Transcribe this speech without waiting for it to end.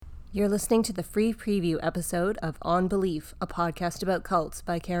You're listening to the free preview episode of On Belief, a podcast about cults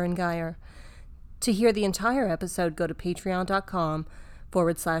by Karen Geyer. To hear the entire episode, go to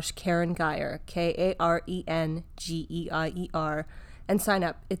patreon.com/Karen Geyer, KarenGeier, and sign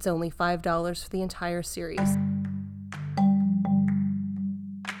up. It's only $5 for the entire series.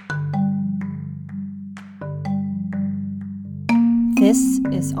 This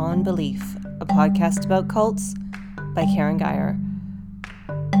is On Belief, a podcast about cults by Karen Geyer.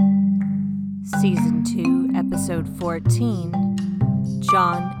 Season 2, Episode 14,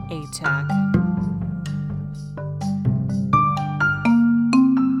 John Atack.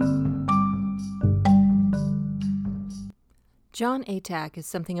 John Atack is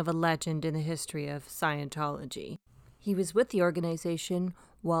something of a legend in the history of Scientology. He was with the organization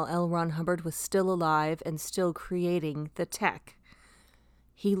while L. Ron Hubbard was still alive and still creating the tech.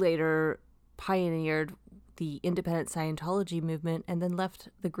 He later pioneered the independent Scientology movement and then left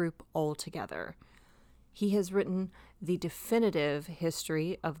the group altogether. He has written the definitive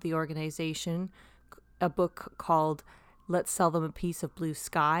history of the organization, a book called Let's Sell Them a Piece of Blue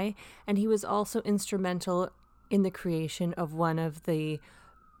Sky, and he was also instrumental in the creation of one of the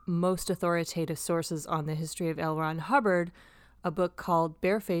most authoritative sources on the history of L. Ron Hubbard, a book called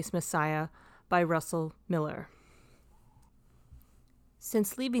Barefaced Messiah by Russell Miller.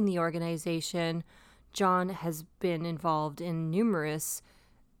 Since leaving the organization, John has been involved in numerous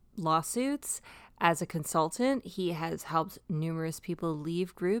lawsuits. As a consultant, he has helped numerous people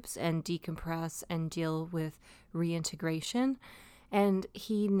leave groups and decompress and deal with reintegration. And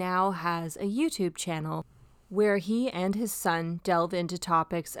he now has a YouTube channel where he and his son delve into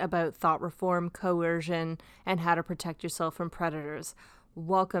topics about thought reform, coercion, and how to protect yourself from predators.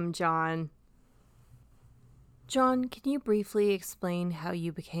 Welcome, John. John, can you briefly explain how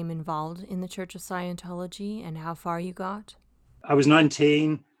you became involved in the Church of Scientology and how far you got? I was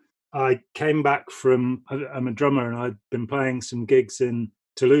 19. I came back from, I'm a drummer, and I'd been playing some gigs in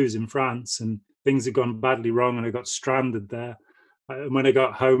Toulouse in France, and things had gone badly wrong and I got stranded there. When I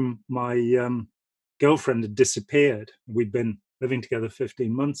got home, my girlfriend had disappeared. We'd been living together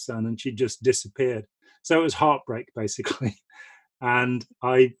 15 months then, and she just disappeared. So it was heartbreak, basically. And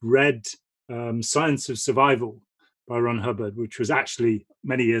I read Science of Survival by Ron Hubbard, which was actually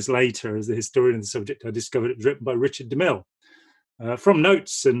many years later, as the historian of the subject, I discovered it was written by Richard DeMille, from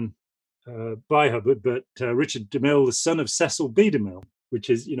notes and by Hubbard, but Richard DeMille, the son of Cecil B. DeMille, which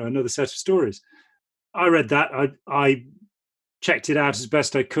is, another set of stories. I read that. I checked it out as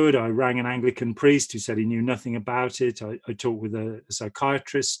best I could. I rang an Anglican priest who said he knew nothing about it. I talked with a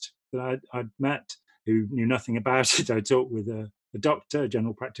psychiatrist that I'd met who knew nothing about it. I talked with a doctor, a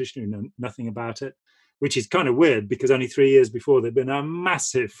general practitioner who knew nothing about it, which is kind of weird because only 3 years before there'd been a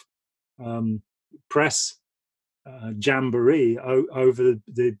massive press jamboree over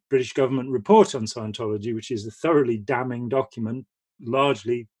the British government report on Scientology, which is a thoroughly damning document,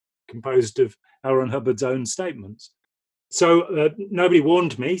 largely composed of L. Ron Hubbard's own statements. So nobody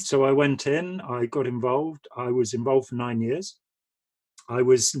warned me, so I went in, I got involved. I was involved for 9 years. I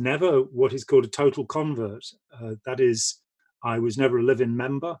was never what is called a total convert. That is, I was never a live-in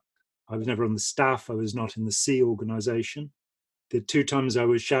member. I was never on the staff. I was not in the C organization. The 2 times I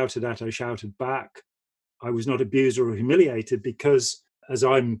was shouted at, I shouted back. I was not abused or humiliated because, as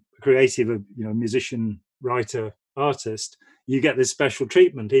I'm a creative, musician, writer, artist, you get this special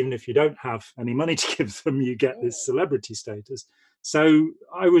treatment. Even if you don't have any money to give them, you get this celebrity status. So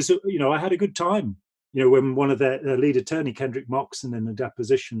I was, I had a good time. When one of their lead attorney, Kendrick Moxon, in a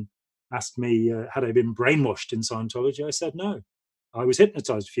deposition asked me, had I been brainwashed in Scientology? I said no. I was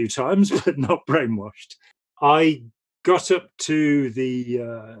hypnotized a few times, but not brainwashed. I got up to the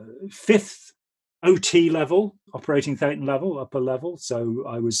 5th OT level, operating thetan level, upper level. So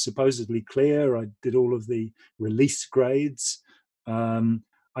I was supposedly clear. I did all of the release grades.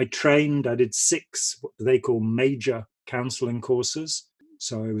 I trained, I did 6, what they call major counseling courses.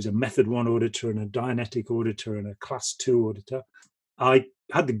 So I was a Method 1 auditor and a Dianetic auditor and a Class 2 auditor. I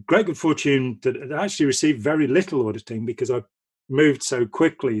had the great good fortune that I actually received very little auditing because I moved so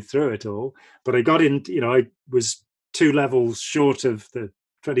quickly through it all. But I got in, I was 2 levels short of the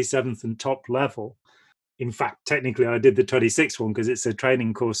 27th and top level. In fact, technically, I did the 26th one because it's a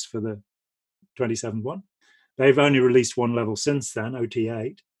training course for the 27th one. They've only released 1 level since then,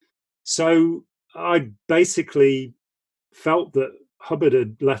 OT8. So I basically felt that Hubbard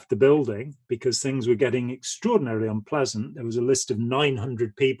had left the building because things were getting extraordinarily unpleasant. There was a list of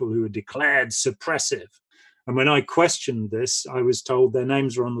 900 people who were declared suppressive. And when I questioned this, I was told their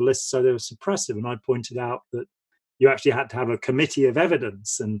names were on the list, so they were suppressive. And I pointed out that you actually had to have a committee of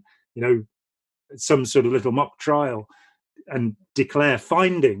evidence and, some sort of little mock trial. and declare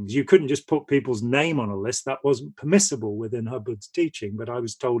findings. You couldn't just put people's name on a list. That wasn't permissible within Hubbard's teaching, but I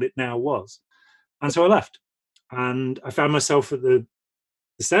was told it now was. And so I left. And I found myself at the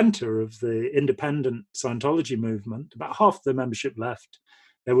center of the independent Scientology movement. About half the membership left.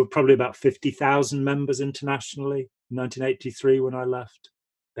 There were probably about 50,000 members internationally in 1983 when I left.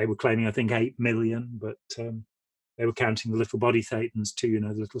 They were claiming, I think, 8 million, but they were counting the little body thetans too,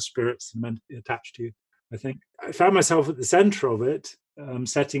 the little spirits attached to you, I think. I found myself at the center of it,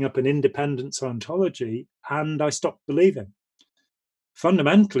 setting up an independent Scientology, and I stopped believing.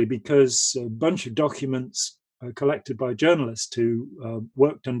 Fundamentally because a bunch of documents collected by journalists who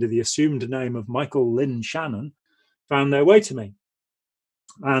worked under the assumed name of Michael Lynn Shannon found their way to me.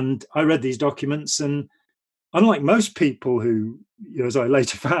 And I read these documents, and unlike most people who, as I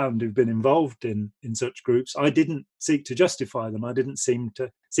later found, who've been involved in such groups, I didn't seek to justify them. I didn't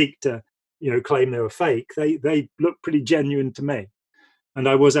seek to claim they were fake. They looked pretty genuine to me. And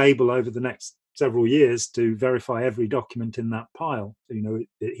I was able over the next several years to verify every document in that pile.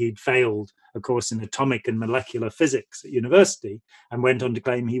 He'd failed a course in atomic and molecular physics at university and went on to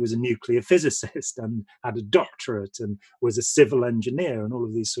claim he was a nuclear physicist and had a doctorate and was a civil engineer and all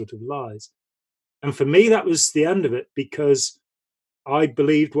of these sort of lies. And for me, that was the end of it, because I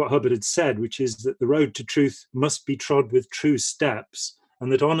believed what Hubbard had said, which is that the road to truth must be trod with true steps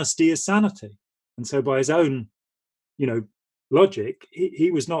and that honesty is sanity. And so by his own, logic, he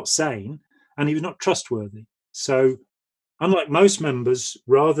was not sane and he was not trustworthy. So unlike most members,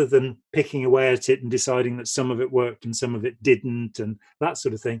 rather than picking away at it and deciding that some of it worked and some of it didn't and that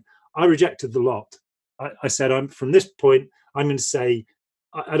sort of thing, I rejected the lot. I said, from this point, I'm going to say,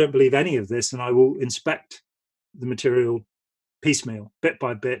 I don't believe any of this, and I will inspect the material piecemeal, bit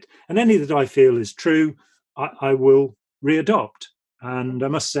by bit. And any that I feel is true, I will readopt. And I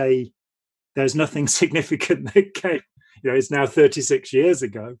must say, there's nothing significant that came. It's now 36 years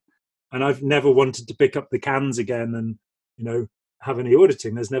ago, and I've never wanted to pick up the cans again and, have any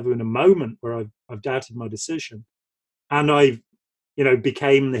auditing. There's never been a moment where I've doubted my decision. And I,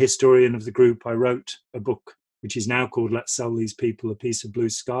 became the historian of the group. I wrote a book, which is now called Let's Sell These People a Piece of Blue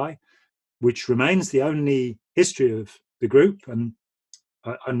Sky, which remains the only history of the group. And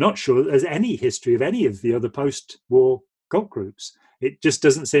I'm not sure there's any history of any of the other post-war cult groups. It just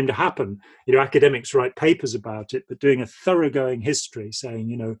doesn't seem to happen. Academics write papers about it, but doing a thoroughgoing history,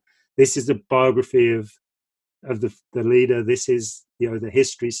 saying, this is the biography of the leader, this is, the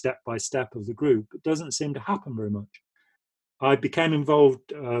history step by step of the group, it doesn't seem to happen very much. I became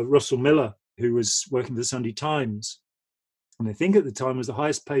involved, Russell Miller, who was working for the Sunday Times, and I think at the time was the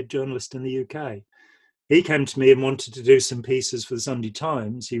highest paid journalist in the UK. He came to me and wanted to do some pieces for the Sunday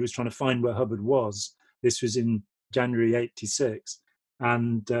Times. He was trying to find where Hubbard was. This was in January 86.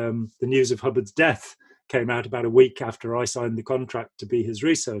 And the news of Hubbard's death came out about a week after I signed the contract to be his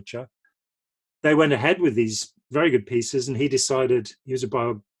researcher. They went ahead with these very good pieces, and he decided, he was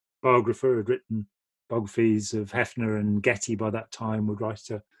a biographer, had written biographies of Hefner and Getty by that time, would write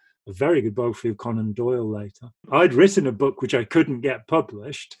a very good biography of Conan Doyle later. I'd written a book which I couldn't get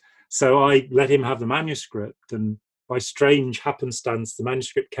published, so I let him have the manuscript, and by strange happenstance, the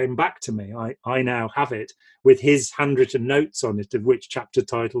manuscript came back to me. I now have it with his handwritten notes on it of which chapter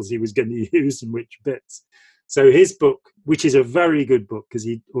titles he was going to use and which bits. So his book, which is a very good book, because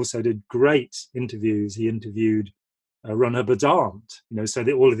he also did great interviews. He interviewed Ron Hubbard's aunt, so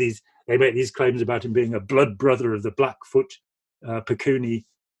that all of these, they make these claims about him being a blood brother of the Blackfoot Pekuni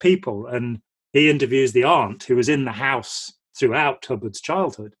people. And he interviews the aunt who was in the house throughout Hubbard's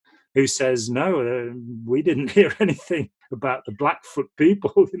childhood, who says, no, we didn't hear anything about the Blackfoot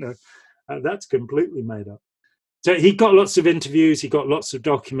people, that's completely made up. So he got lots of interviews, he got lots of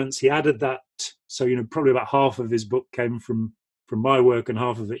documents, he added that. So, probably about half of his book came from my work and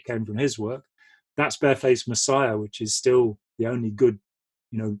half of it came from his work. That's Barefaced Messiah, which is still the only good,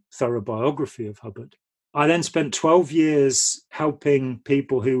 thorough biography of Hubbard. I then spent 12 years helping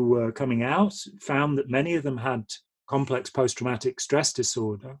people who were coming out, found that many of them had complex post-traumatic stress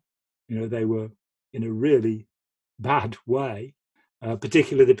disorder. They were in a really bad way,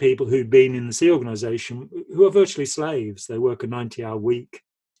 particularly the people who'd been in the Sea Organization, who are virtually slaves. They work a 90-hour week.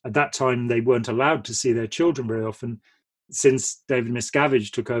 At that time, they weren't allowed to see their children very often. Since David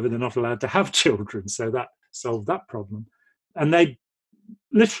Miscavige took over, they're not allowed to have children. So that solved that problem. And they'd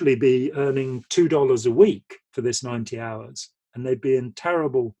literally be earning $2 a week for this 90 hours. And they'd be in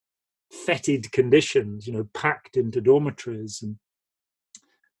terrible, fetid conditions, packed into dormitories. And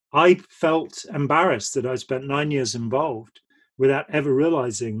I felt embarrassed that I spent 9 years involved without ever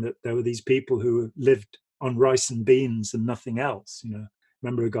realizing that there were these people who lived on rice and beans and nothing else. I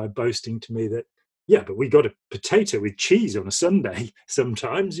remember a guy boasting to me that, yeah, but we got a potato with cheese on a Sunday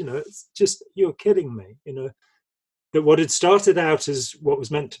sometimes, it's just, you're kidding me, that what had started out as what was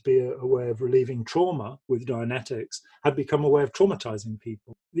meant to be a way of relieving trauma with Dianetics had become a way of traumatizing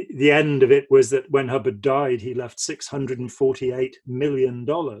people. The end of it was that when Hubbard died, he left $648 million,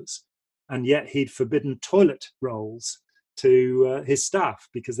 and yet he'd forbidden toilet rolls to his staff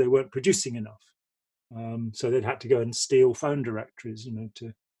because they weren't producing enough. So they'd had to go and steal phone directories,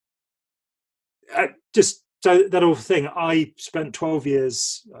 to just so that whole thing. I spent 12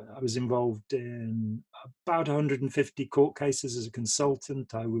 years, I was involved in about 150 court cases as a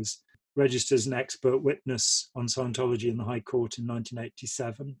consultant. I was registered as an expert witness on Scientology in the High Court in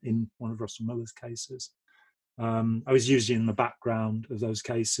 1987 in one of Russell Miller's cases. I was usually in the background of those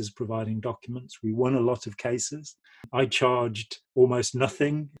cases providing documents. We won a lot of cases. I charged almost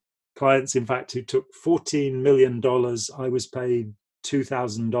nothing. Clients, in fact, who took $14 million, I was paid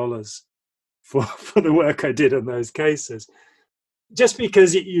 $2,000 for the work I did on those cases. Just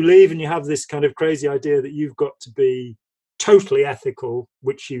because you leave and you have this kind of crazy idea that you've got to be totally ethical,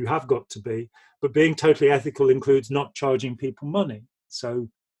 which you have got to be, but being totally ethical includes not charging people money. So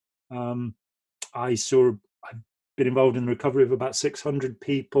I've been involved in the recovery of about 600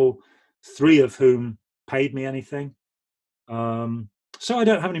 people, 3 of whom paid me anything. So I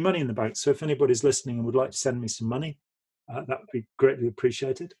don't have any money in the bank. So if anybody's listening and would like to send me some money, that would be greatly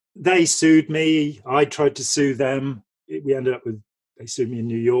appreciated. They sued me. I tried to sue them. We ended up they sued me in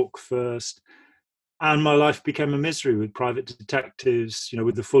New York first. And my life became a misery with private detectives,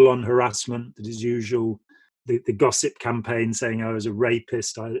 with the full-on harassment that is usual, the gossip campaign saying I was a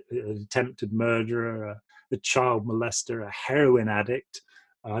rapist, an attempted murderer, a child molester, a heroin addict.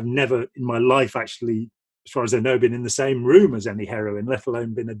 I've never in my life actually, as far as I know, been in the same room as any heroin, let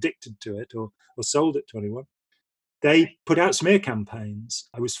alone been addicted to it or sold it to anyone. They put out smear campaigns.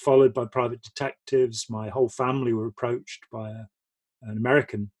 I was followed by private detectives. My whole family were approached by an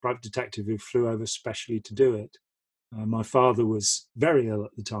American private detective who flew over specially to do it. My father was very ill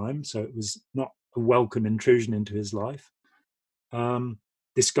at the time, so it was not a welcome intrusion into his life. The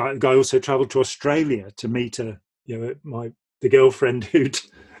guy also travelled to Australia to meet the girlfriend who'd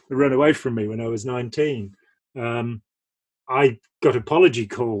run away from me when I was 19. I got apology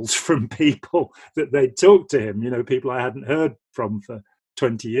calls from people that they'd talked to him. People I hadn't heard from for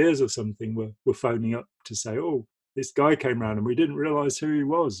 20 years or something were phoning up to say, "Oh, this guy came around and we didn't realize who he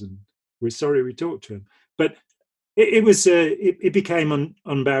was, and we're sorry we talked to him." But it became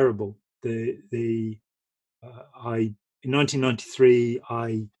unbearable. In 1993,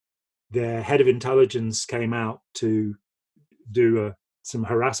 their head of intelligence came out to do some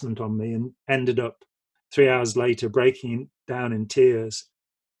harassment on me and ended up 3 hours later breaking down in tears,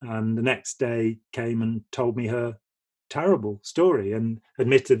 and the next day came and told me her terrible story and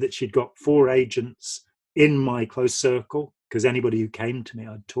admitted that she'd got 4 agents in my close circle, because anybody who came to me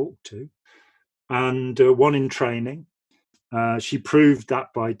I'd talked to, and 1 in training. She proved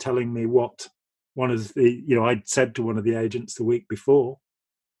that by telling me what one of the, I'd said to one of the agents the week before.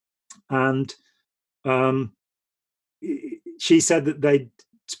 And she said that they'd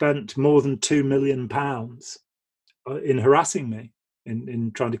spent more than £2 million in harassing me,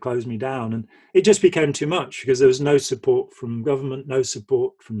 in trying to close me down. And it just became too much because there was no support from government, no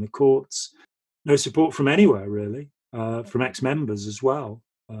support from the courts, no support from anywhere really, from ex-members as well.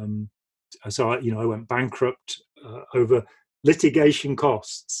 So I went bankrupt over litigation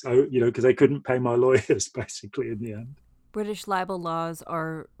costs, because they couldn't pay my lawyers basically in the end. British libel laws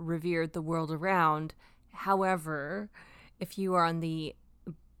are revered the world around. However, if you are on the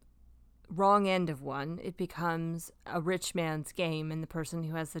wrong end of one, it becomes a rich man's game, and the person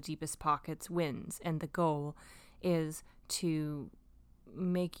who has the deepest pockets wins. And the goal is to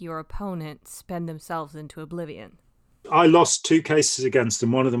make your opponent spend themselves into oblivion. I lost 2 cases against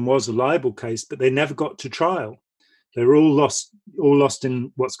them. One of them was a libel case, but they never got to trial. They were all lost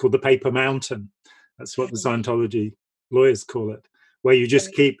in what's called the paper mountain. That's what the Scientology lawyers call it, where you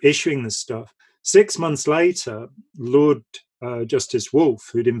just keep issuing this stuff. 6 months later, Lord Justice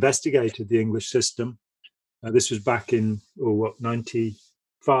Wolfe, who'd investigated the English system, this was back in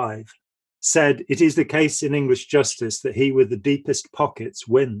 95, said it is the case in English justice that he with the deepest pockets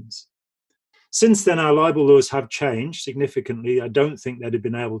wins. Since then, our libel laws have changed significantly. I don't think they'd have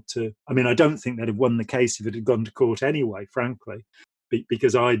been able to, I don't think they'd have won the case if it had gone to court anyway, frankly,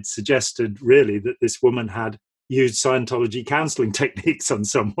 because I'd suggested really that this woman had used Scientology counseling techniques on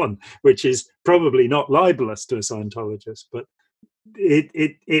someone, which is probably not libelous to a Scientologist, but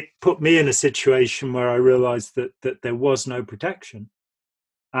it put me in a situation where I realized that there was no protection.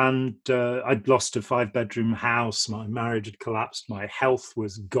 And I'd lost a 5-bedroom house. My marriage had collapsed. My health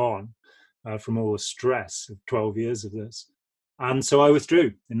was gone. from all the stress of 12 years of this. And so I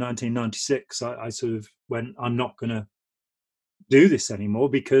withdrew in 1996. I sort of went, I'm not going to do this anymore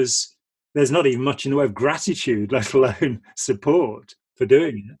because there's not even much in the way of gratitude, let alone support for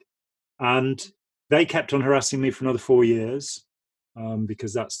doing it. And they kept on harassing me for another 4 years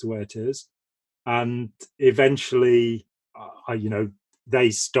because that's the way it is. And eventually,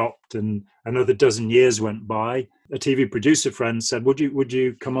 they stopped, and another dozen years went by. A TV producer friend said, would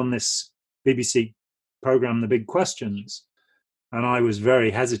you come on this BBC program, The Big Questions? And I was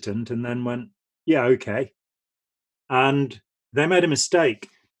very hesitant, and then went, yeah, okay. And they made a mistake.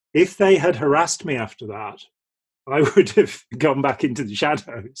 If they had harassed me after that, I would have gone back into the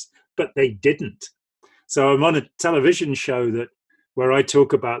shadows, but they didn't. So I'm on a television show where I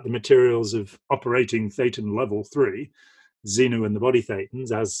talk about the materials of operating Thetan Level 3, Xenu and the Body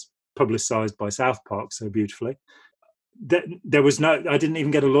Thetans, as publicized by South Park so beautifully. There was I didn't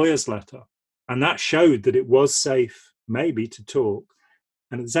even get a lawyer's letter. And that showed that it was safe, maybe, to talk.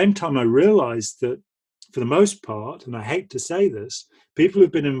 And at the same time, I realized that for the most part, and I hate to say this, people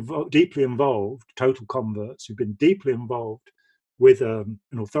who've been deeply involved, total converts, who've been deeply involved with an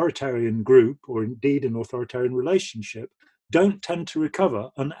authoritarian group or indeed an authoritarian relationship, don't tend to recover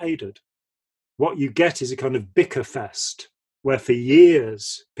unaided. What you get is a kind of bicker fest where for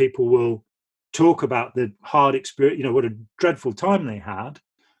years people will talk about the hard experience, what a dreadful time they had,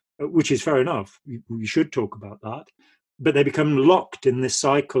 which is fair enough. You should talk about that. But they become locked in this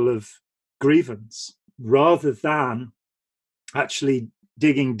cycle of grievance rather than actually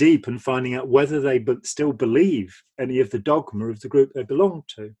digging deep and finding out whether they still believe any of the dogma of the group they belong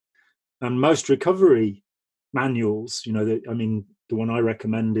to. And most recovery manuals, the one I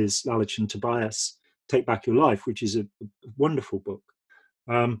recommend is Lalich and Tobias, Take Back Your Life, which is a wonderful book.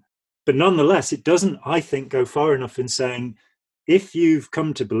 But nonetheless, it doesn't, I think, go far enough in saying, if you've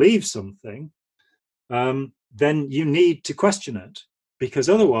come to believe something, then you need to question it, because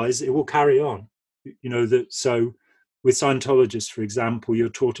otherwise it will carry on. So with Scientologists, for example, you're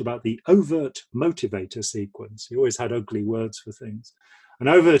taught about the overt motivator sequence. You always had ugly words for things. An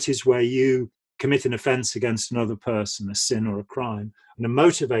overt is where you commit an offense against another person, a sin or a crime. And a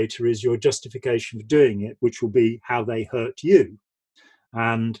motivator is your justification for doing it, which will be how they hurt you.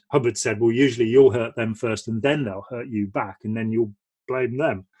 And Hubbard said, well, usually you'll hurt them first and then they'll hurt you back and then you'll blame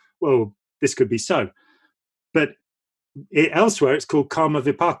them. Well, this could be so. But elsewhere, it's called karma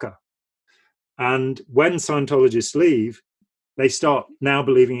vipaka. And when Scientologists leave, they start now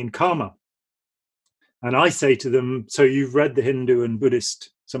believing in karma. And I say to them, so you've read the Hindu and Buddhist,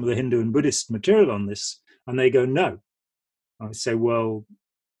 some of the Hindu and Buddhist material on this? And they go, no. I say, well,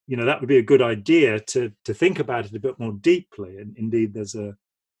 that would be a good idea to think about it a bit more deeply. And indeed, there's a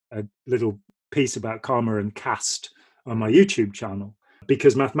little piece about karma and caste on my YouTube channel,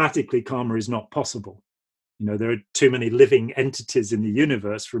 because mathematically, karma is not possible. There are too many living entities in the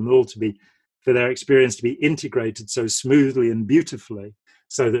universe for their experience to be integrated so smoothly and beautifully,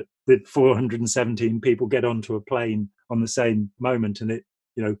 so that the 417 people get onto a plane on the same moment, and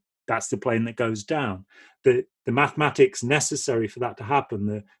that's the plane that goes down. The mathematics necessary for that to happen,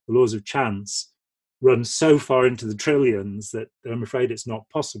 the laws of chance, run so far into the trillions that I'm afraid it's not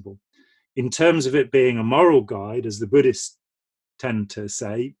possible. In terms of it being a moral guide, as the Buddhists tend to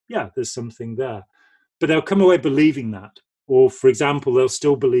say, yeah, there's something there. But they'll come away believing that. Or, for example, they'll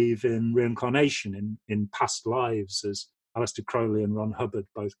still believe in reincarnation, in past lives, as Aleister Crowley and Ron Hubbard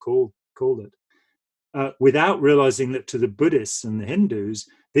both called it, without realizing that to the Buddhists and the Hindus,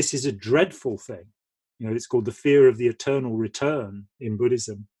 this is a dreadful thing. It's called the fear of the eternal return in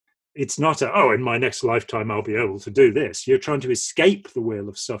Buddhism. It's not in my next lifetime I'll be able to do this. You're trying to escape the wheel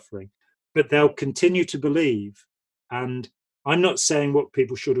of suffering. But they'll continue to believe. And I'm not saying what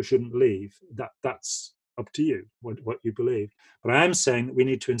people should or shouldn't believe. That's up to you, what you believe. But I am saying that we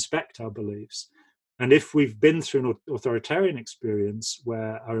need to inspect our beliefs. And if we've been through an authoritarian experience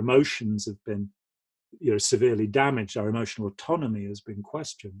where our emotions have been severely damaged, our emotional autonomy has been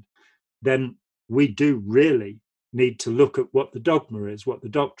questioned, then we do really need to look at what the dogma is, what the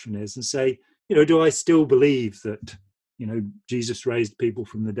doctrine is, and say, do I still believe that, Jesus raised people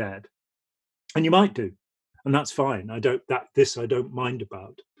from the dead? And you might do. And that's fine. I don't mind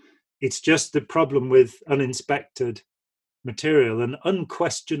about. It's just the problem with uninspected material and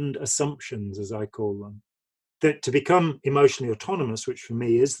unquestioned assumptions, as I call them, that to become emotionally autonomous, which for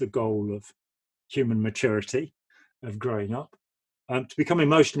me is the goal of human maturity, of growing up, to become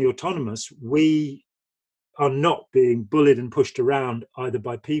emotionally autonomous, we are not being bullied and pushed around either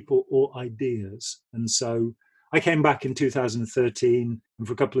by people or ideas. And so I came back in 2013 and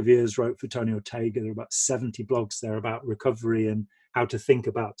for a couple of years wrote for Tony Ortega. There are about 70 blogs there about recovery and how to think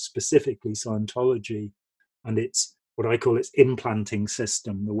about specifically Scientology and its, what I call its implanting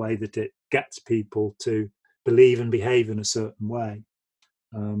system, the way that it gets people to believe and behave in a certain way.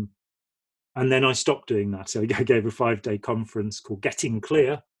 And then I stopped doing that. So I gave a 5-day conference called Getting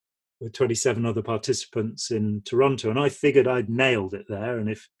Clear with 27 other participants in Toronto. And I figured I'd nailed it there. And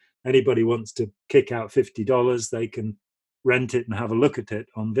if anybody wants to kick out $50, they can rent it and have a look at it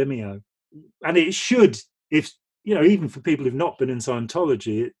on Vimeo. And it should, if, even for people who've not been in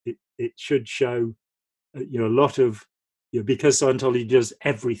Scientology, it should show, a lot of, because Scientology does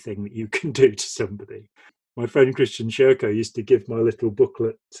everything that you can do to somebody. My friend Christian Sherko used to give my little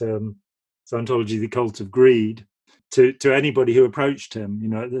booklet, Scientology, the Cult of Greed, to anybody who approached him,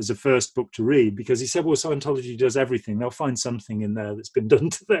 as a first book to read, because he said, well, Scientology does everything. They'll find something in there that's been done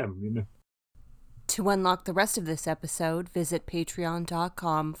to them, To unlock the rest of this episode, visit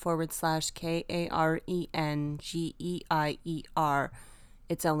patreon.com/KARENGEIER.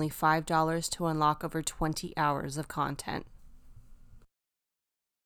 It's only $5 to unlock over 20 hours of content.